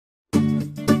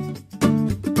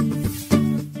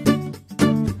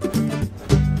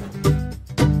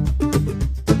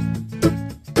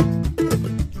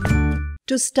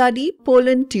To study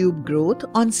pollen tube growth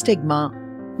on stigma,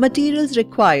 materials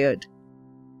required: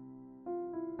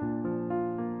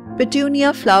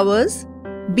 petunia flowers,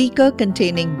 beaker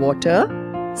containing water,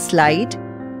 slide,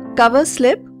 cover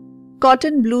slip,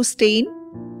 cotton blue stain,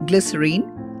 glycerine,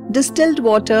 distilled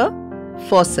water,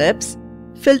 forceps,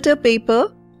 filter paper,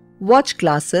 watch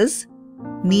glasses,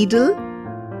 needle,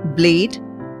 blade,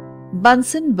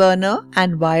 Bunsen burner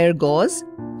and wire gauze,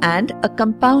 and a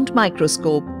compound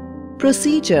microscope.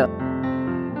 Procedure: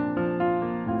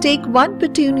 take one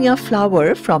petunia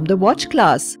flower from the watch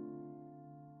glass.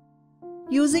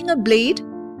 Using a blade,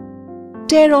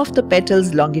 tear off the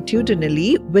petals longitudinally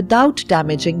without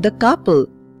damaging the carpel.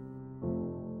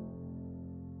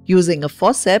 Using a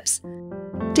forceps,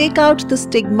 take out the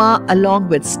stigma along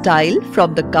with style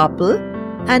from the carpel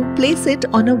and place it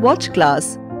on a watch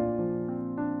glass.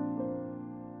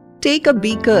 Take a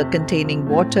beaker containing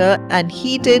water and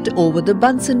heat it over the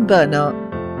Bunsen burner.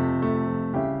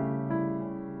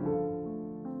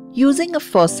 Using a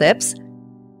forceps,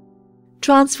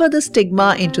 transfer the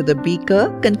stigma into the beaker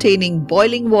containing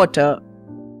boiling water.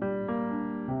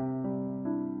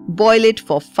 Boil it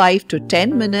for 5 to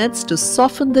 10 minutes to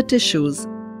soften the tissues.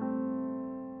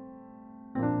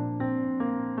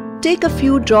 Take a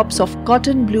few drops of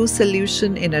cotton blue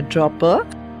solution in a dropper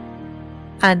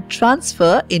and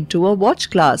transfer into a watch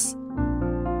glass.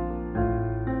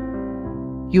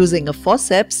 Using a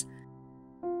forceps,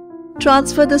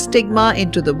 transfer the stigma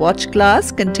into the watch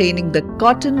glass containing the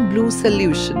cotton blue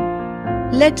solution.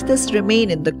 Let this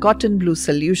remain in the cotton blue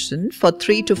solution for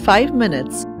 3 to 5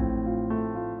 minutes.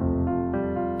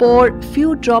 Pour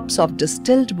few drops of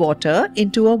distilled water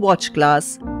into a watch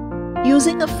glass.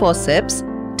 Using a forceps,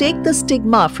 take the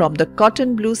stigma from the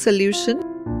cotton blue solution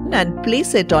and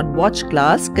place it on watch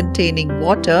glass containing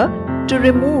water to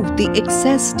remove the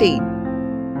excess stain.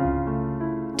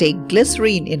 Take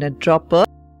glycerine in a dropper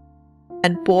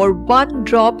and pour 1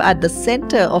 drop at the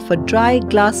center of a dry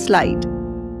glass slide.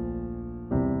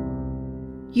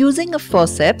 Using a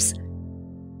forceps,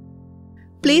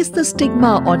 place the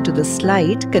stigma onto the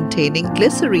slide containing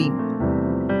glycerine.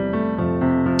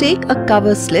 Take a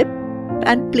cover slip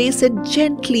and place it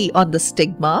gently on the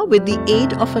stigma with the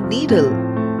aid of a needle.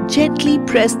 Gently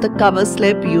press the cover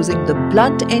slip using the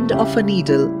blunt end of a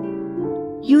needle.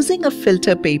 Using a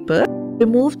filter paper,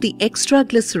 remove the extra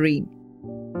glycerine.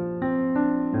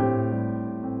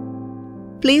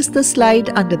 Place the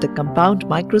slide under the compound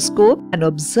microscope and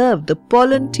observe the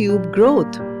pollen tube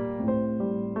growth.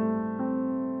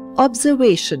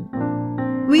 Observation: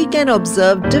 we can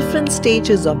observe different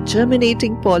stages of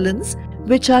germinating pollens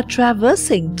which are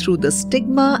traversing through the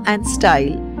stigma and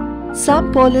style. Some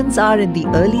pollens are in the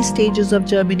early stages of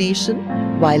germination,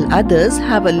 while others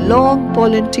have a long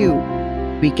pollen tube.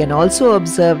 We can also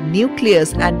observe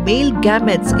nucleus and male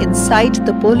gametes inside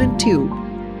the pollen tube.